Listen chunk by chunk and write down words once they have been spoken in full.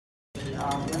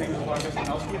My name is Marcus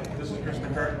Manowski. This is Chris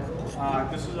McCurt.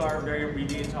 This is our very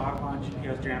abbreviated talk on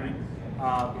GPS jamming. We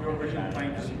were originally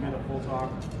planning to submit a full talk,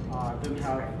 didn't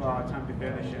have time to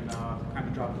finish and kind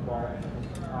of dropped the ball.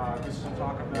 This is a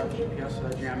talk about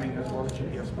GPS jamming as well as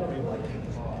GPS moving. We're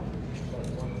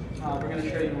going to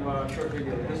show you a short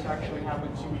video. This actually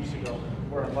happened 2 weeks ago.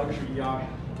 We're a luxury yacht.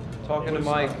 Talking to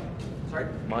Mike. Sorry?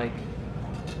 Mike.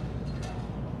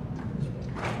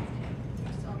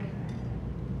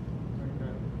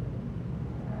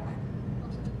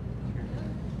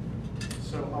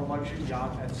 So a luxury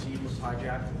yacht at sea was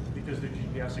hijacked because the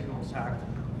GPS signal was hacked,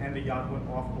 and the yacht went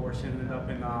off course and ended up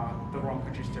in the wrong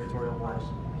country's territorial waters.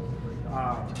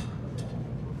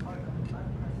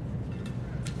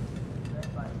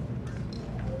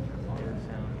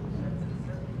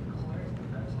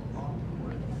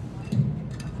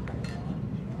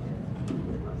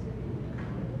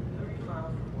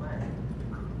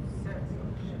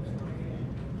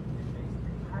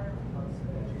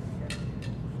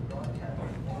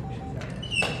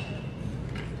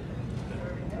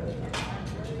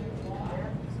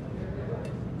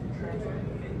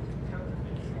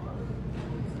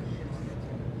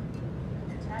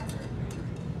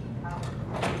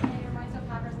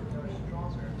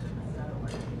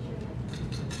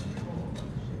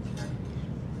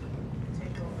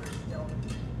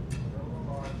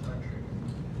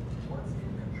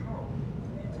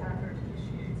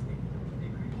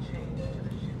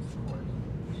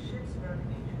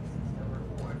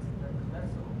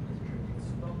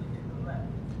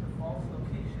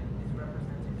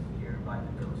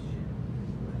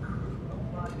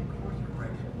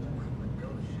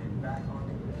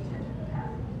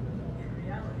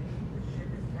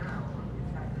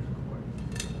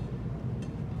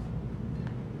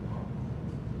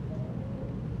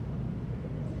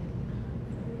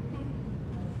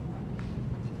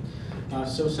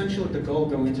 So essentially the goal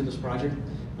going into this project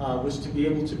was to be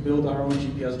able to build our own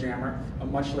GPS jammer,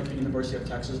 much like the University of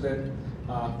Texas did,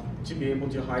 to be able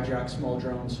to hijack small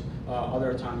drones,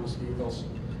 other autonomous vehicles.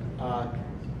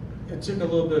 It took a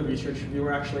little bit of research. We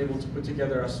were actually able to put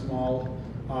together a small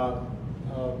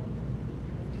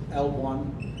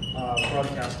L1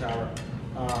 broadcast tower,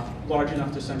 large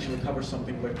enough to essentially cover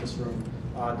something like this room.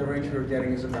 The range we were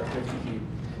getting is about 50 feet.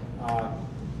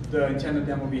 The intended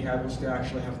demo we had was to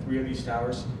actually have 3 of these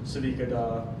towers so we could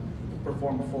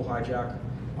perform a full hijack.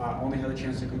 Only had a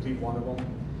chance to complete 1 of them.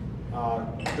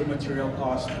 The material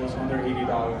cost was under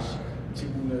 $80 to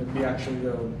be actually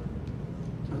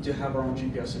to have our own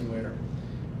GPS simulator.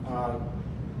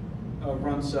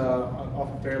 Runs off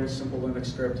a fairly simple Linux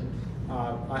script.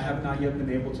 I have not yet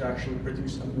been able to actually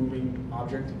produce a moving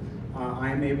object.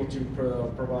 I am able to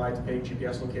provide fake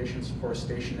GPS locations for a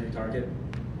stationary target.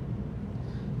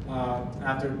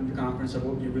 After the conference, I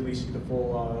will be releasing the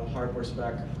full hardware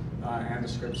spec and the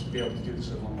scripts to be able to do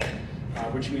this at home.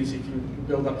 Which means if you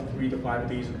build up to 3 to 5 of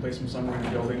these and place them somewhere in the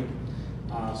building,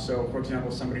 so for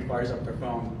example, if somebody fires up their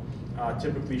phone,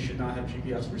 typically should not have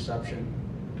GPS reception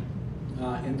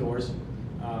indoors,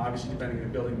 obviously depending on the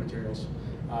building materials.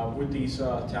 With these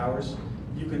towers,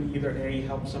 you can either A,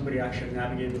 help somebody actually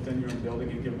navigate within your own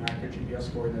building and give them accurate GPS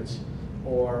coordinates,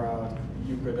 or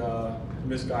you could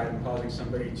misguide them, causing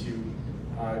somebody to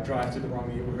drive to the wrong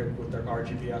neighborhood with their car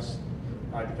GPS,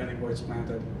 depending where it's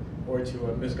planted, or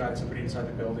to misguide somebody inside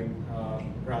the building,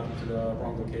 route them to the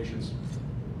wrong locations.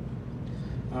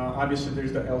 Obviously,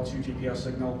 there's the L2 GPS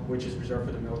signal, which is reserved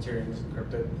for the military and is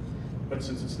encrypted. But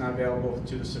since it's not available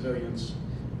to the civilians,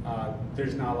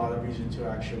 there's not a lot of reason to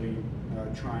actually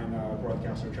try and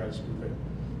broadcast or try to spoof it.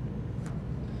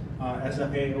 As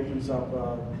FAA opens up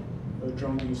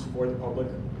drone use for the public,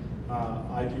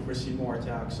 I do foresee more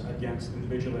attacks against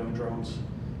individually owned drones,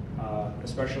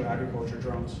 especially agriculture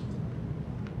drones,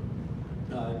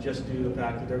 just due to the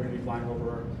fact that they're going to be flying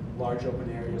over large open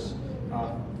areas,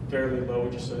 fairly low,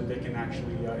 just so that they can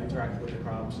actually interact with the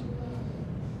crops.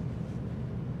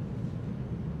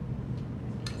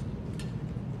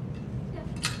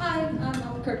 Hi,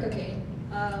 I'm Kurt Cocaine.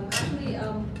 Actually,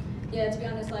 yeah, to be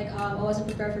honest, like I wasn't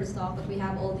prepared for this talk, but we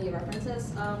have all the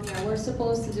references. Yeah, we're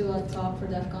supposed to do a talk for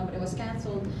DEF CON, but it was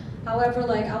canceled. However,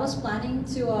 like I was planning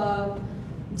to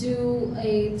do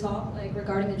a talk like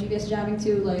regarding the GPS jamming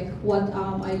to like what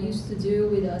I used to do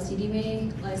with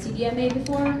CDMA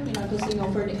before, you know, because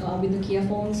with the Kia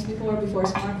phones before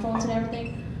smartphones and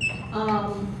everything.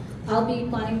 I'll be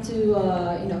planning to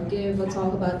give a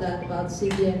talk about that, about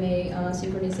CDMA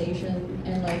synchronization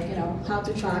and like how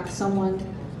to track someone.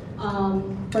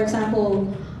 For example,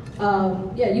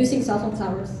 using cell phone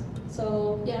towers.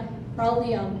 So yeah,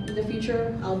 probably in the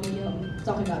future I'll be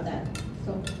talking about that.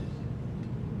 So.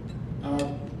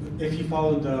 If you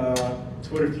follow the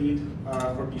Twitter feed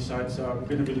for BSides, we're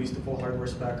going to release the full hardware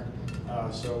spec.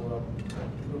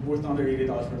 With under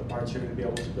 $80 for the parts, you're going to be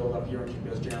able to build up your own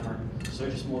GPS jammer. So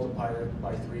just multiply it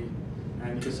by 3,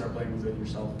 and you can start playing with it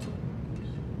yourself.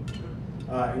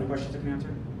 Any questions I can answer?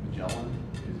 Magellan,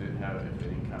 does it have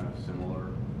any kind of similar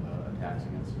attacks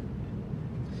against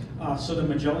it? So the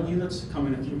Magellan units come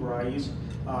in a few varieties.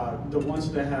 The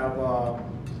ones that have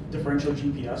differential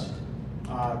GPS,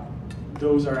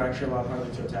 those are actually a lot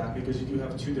harder to attack because you do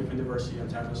have 2 different diversity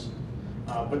antennas.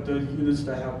 But the units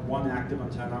that have 1 active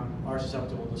antenna are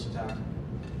susceptible to this attack,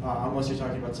 unless you're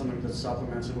talking about something that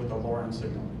supplements it with a lower-end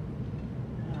signal.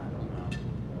 I don't know.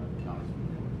 Not as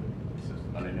familiar with the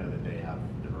system, but I know that they have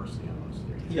diversity on those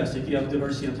 3. Yes, if you have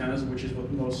diversity antennas, which is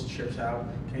what most ships have,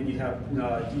 and you have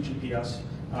DGPS,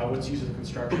 what's used at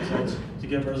construction sites to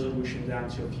get resolution down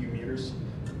to a few meters,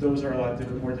 those are a lot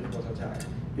more difficult to attack.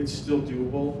 It's still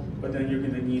doable, but then you're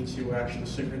going to need to actually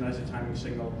synchronize the timing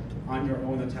signal on your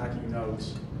own attacking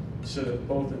nodes so that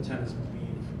both antennas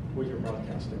believe what you're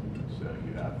broadcasting. So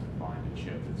you have to find a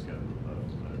chip that's got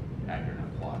an accurate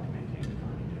enough clock to maintain the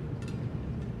timing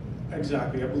difference.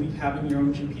 Exactly. I believe having your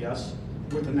own GPS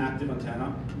with an active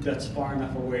antenna that's far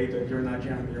enough away that you're not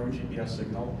jamming your own GPS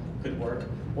signal could work.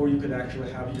 Or you could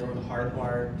actually have your own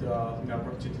hardwired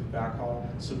network to do the backhaul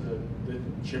so that the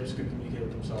chips could communicate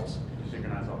with themselves. You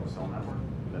synchronize all the cell network?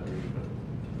 Would that be good?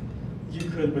 You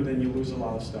could, but then you lose a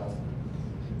lot of stuff.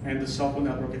 And the cell phone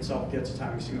network itself gets a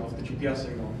timing signal off the GPS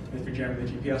signal. And if you're jamming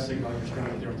the GPS signal, you're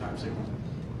screwing with your own time signal.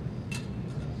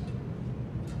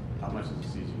 How much is a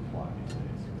CG clock these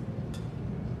days?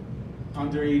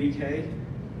 Under 80K,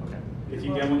 Okay. if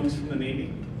you get one used from the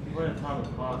Navy. You run a atomic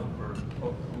clock for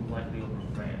likely over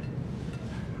France.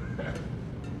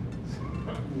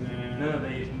 No,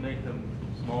 they make them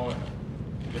smaller.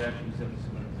 You could actually use them to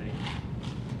synchronization.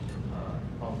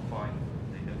 I'll find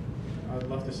they do. I'd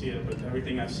love to see it, but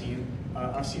everything I've seen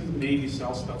the Navy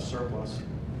sell stuff surplus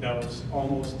that was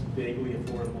almost vaguely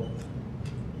affordable.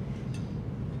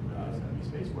 That'd be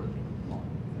space worthy.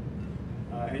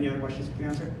 Any other questions you can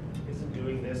answer? Isn't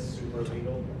doing this super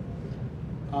legal?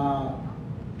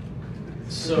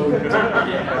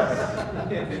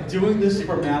 Doing this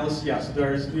for malice, yes.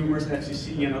 There's numerous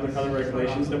FCC and other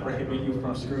regulations that prohibit you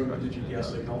from screwing with the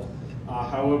GPS signal.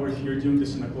 However, if you're doing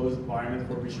this in a closed environment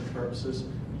for research purposes,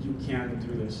 you can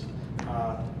do this.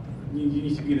 You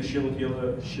need to be in a shielded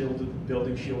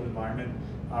building, shielded environment.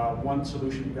 One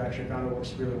solution we've actually found that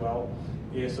works really well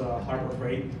is Harbor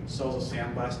Freight sells a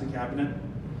sandblasting cabinet.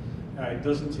 It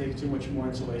doesn't take too much more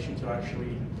insulation to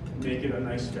actually make it a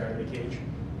nice Faraday cage.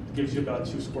 It gives you about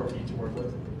 2 square feet to work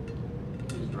with.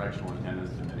 Use directional antennas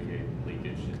to mitigate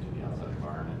leakage into the outside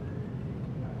environment.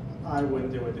 I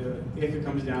wouldn't do it. If it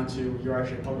comes down to you're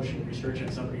actually publishing research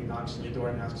and somebody knocks on your door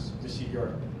and asks to see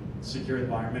your secure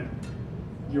environment,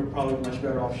 you're probably much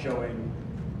better off showing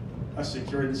a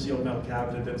secured and sealed metal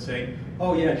cabinet than saying,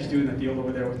 oh yeah, just doing the field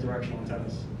over there with directional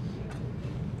antennas.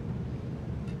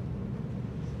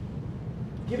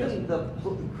 Given the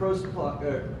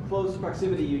close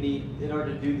proximity you need in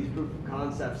order to do these proof of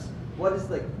concepts, what is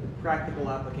the practical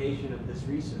application of this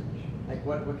research? Like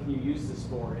what can you use this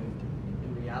for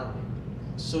in reality?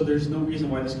 So there's no reason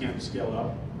why this can't be scaled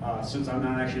up. Since I'm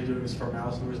not actually doing this for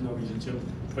malice, there is no reason to.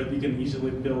 But you can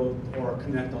easily build or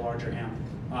connect a larger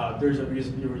amp. There's a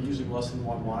reason you were using less than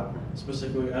 1 watt,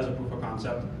 specifically as a proof of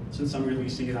concept. Since I'm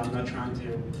releasing it, I'm not trying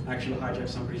to actually hijack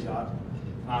somebody's yacht.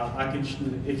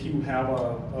 If you have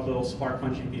a little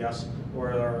SparkFun GPS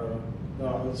or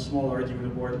a small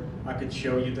Arduino board, I could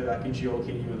show you that I can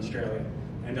geolocate you in Australia,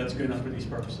 and that's good enough for these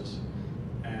purposes.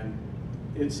 And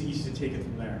it's easy to take it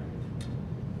from there.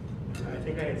 I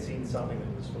think I had seen something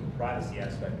that was from the privacy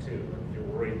aspect too. If you're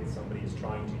worried that somebody is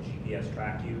trying to GPS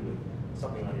track you with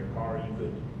something on your car, you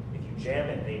could, if you jam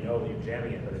it, they know that you're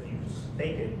jamming it. But if you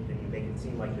fake it and you make it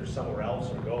seem like you're somewhere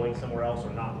else or going somewhere else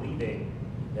or not leaving,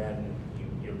 then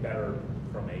you're better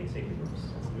from a safety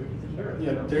purpose.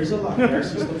 Yeah, there's a lot of air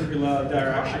systems that are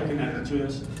actually connected to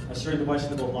this. A certain device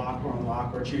that will lock or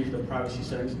unlock or change the privacy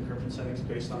settings, encryption settings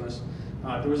based on this.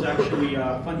 There was actually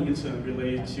a funny incident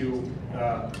related to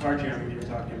car jamming that you were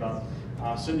talking about.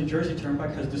 So New Jersey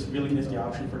Turnpike has this really nifty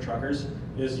option for truckers,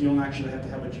 is you don't actually have to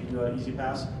have a Easy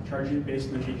Pass charge you based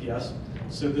on the GPS.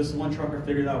 So this one trucker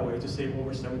figured out a way to save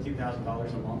over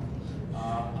 $17,000 a month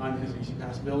on his Easy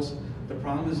Pass bills. The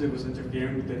problem is it was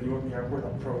interfering with the Newark Airport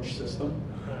approach system.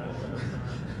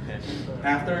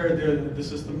 After the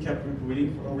system kept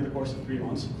rebooting over the course of 3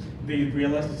 months, they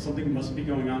realized that something must be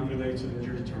going on related to the New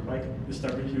Jersey Turnpike. They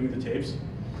started reviewing the tapes.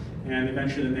 and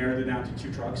eventually they narrowed it down to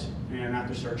 2 trucks. And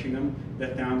after searching them, they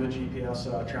found a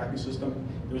GPS tracking system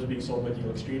that was being sold by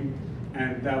Deal Extreme.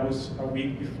 And that was a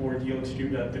week before Deal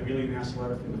Extreme got the really nasty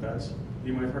letter from the feds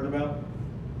you might have heard about.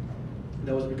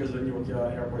 That was because of the Newark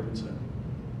airport incident.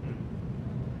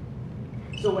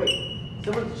 So wait,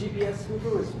 someone's GPS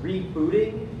spoofer was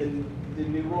rebooting the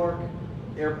Newark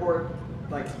airport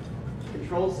like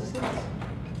control systems?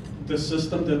 The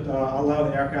system that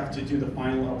allowed the aircraft to do the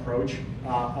final approach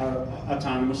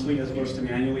autonomously as opposed to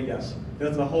manually, yes.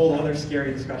 That's a whole other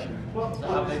scary discussion. Well,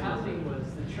 what was happening was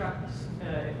the trucks,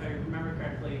 if I remember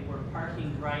correctly, were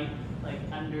parking right like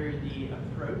under the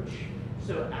approach.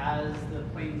 So as the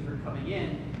planes were coming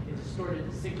in, it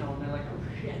distorted the signal, and they're like,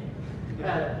 oh shit.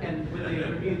 And when they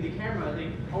reviewed the camera,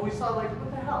 they always saw like,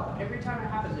 what the hell? Every time it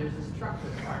happens, there's this truck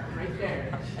that's parked right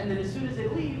there. And then as soon as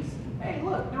it leaves, hey,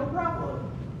 look, no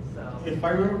problem. So. If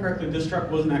I remember correctly, this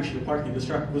truck wasn't actually parking. This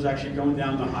truck was actually going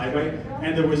down the highway,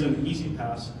 and there was an easy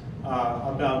pass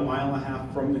about 1.5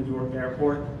 miles from the Newark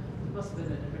airport. It must have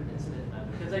been a different incident then,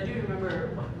 because I do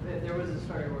remember there was a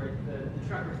story where the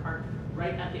truck was parked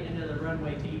right at the end of the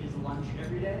runway to eat his lunch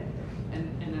every day,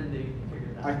 and then they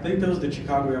figured it out. I think that was the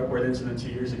Chicago airport incident 2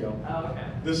 years ago. Oh, okay.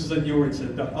 This is a newer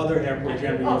incident, the other airport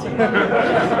jamming Oh, incident.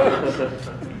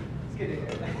 It's good to hear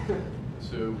that.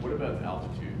 So what about the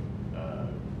altitude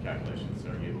calculations?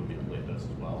 Are you able to manipulate those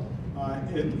as well?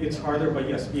 It's harder, but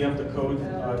yes, we have the code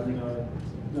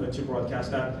to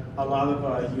broadcast that. A lot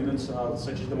of units,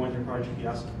 such as the one in your car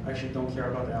GPS, actually don't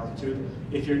care about the altitude.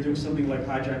 If you're doing something like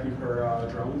hijacking her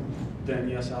drone, then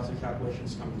yes, altitude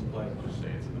calculations come into play. Just say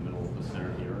it's in the middle of the center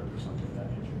of the earth or something of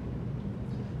that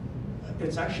nature.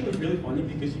 It's actually really funny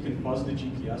because you can fuzz the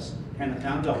GPS, and I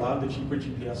found that a lot of the cheaper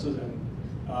GPSs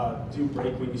do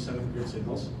break when you send them weird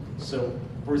signals. So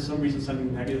for some reason,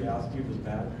 sending negative altitude was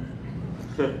bad.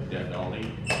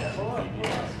 Definitely.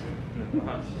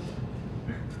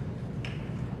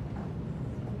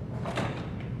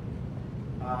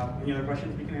 Any other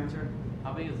questions we can answer?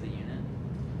 How big is the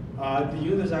unit? The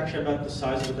unit is actually about the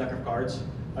size of a deck of cards.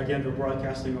 Again, we're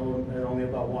broadcasting at only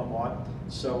about 1 watt,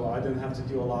 so I didn't have to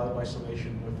do a lot of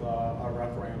isolation with a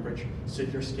ref or amperage. So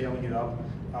if you're scaling it up,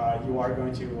 you are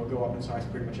going to go up in size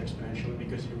pretty much exponentially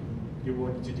because you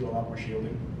will need to do a lot more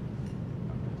shielding.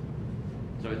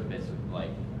 So it's basically like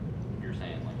you're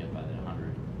saying, like if by the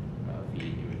 100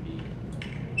 feet, you would be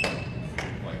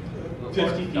like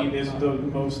 50 feet is the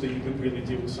most that you can really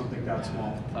do with something that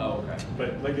small. Oh, okay.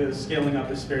 But like scaling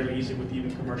up is fairly easy with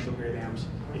even commercial grade amps.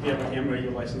 If you have a ham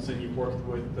radio license and you've worked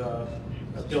with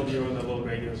build your own little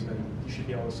radios, then you should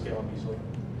be able to scale up easily.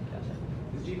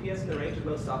 Is GPS in the range of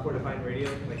most software-defined radio,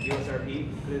 like USRP?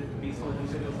 Could it be someone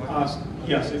who's signals?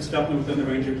 Yes, it's definitely within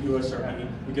the range of USRP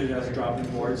because it has drop-in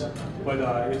boards. But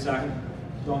it's actually,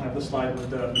 don't have the slide with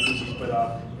the frequencies,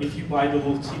 but if you buy the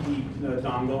little TV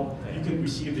dongle, you can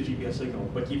receive the GPS signal.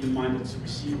 But keep in mind it's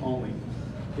receive only.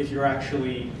 If you're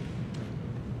actually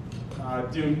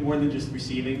doing more than just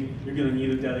receiving, you're going to need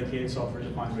a dedicated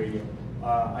software-defined radio.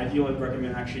 Ideally, I'd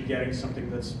recommend actually getting something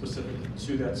that's specific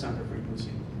to that center frequency,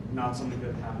 not something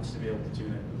that happens to be able to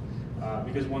tune it.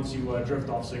 Because once you drift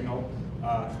off signal,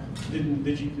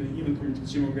 even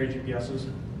consumer-grade GPSs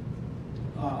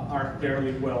are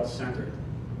fairly well centered.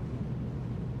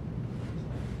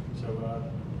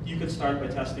 So you could start by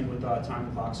testing with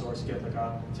time clock source, get like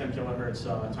a 10 kilohertz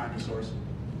timing source.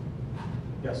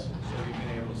 Yes? So you've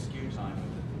been able to skew time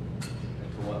with it?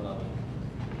 To what level?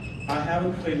 I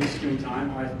haven't played with skewing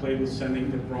time. I've played with sending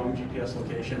the wrong GPS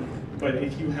location. But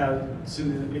if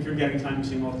you're getting time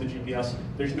missing off the GPS,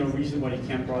 there's no reason why you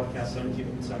can't broadcast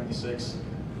 1776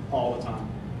 all the time.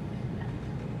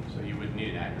 So you would need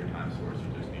an accurate time source,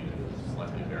 you just need a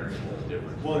slightly variable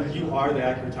difference. Well, you are the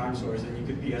accurate time source, and you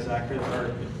could be as accurate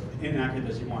or inaccurate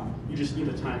as you want. You just need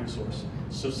a timing source.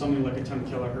 So something like a 10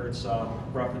 kilohertz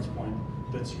reference point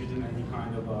that's used in any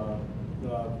kind of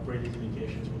radio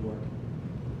communications would work.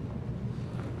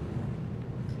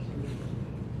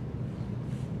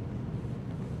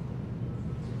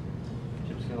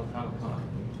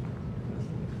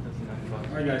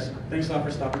 All right, guys. Thanks a lot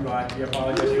for stopping by. We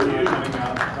apologize for not coming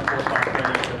out at 4 o'clock today,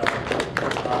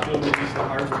 but we'll release the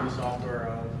hardware and the software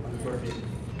on the 4th.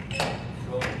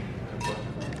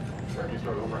 Sure, you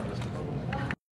start over on this.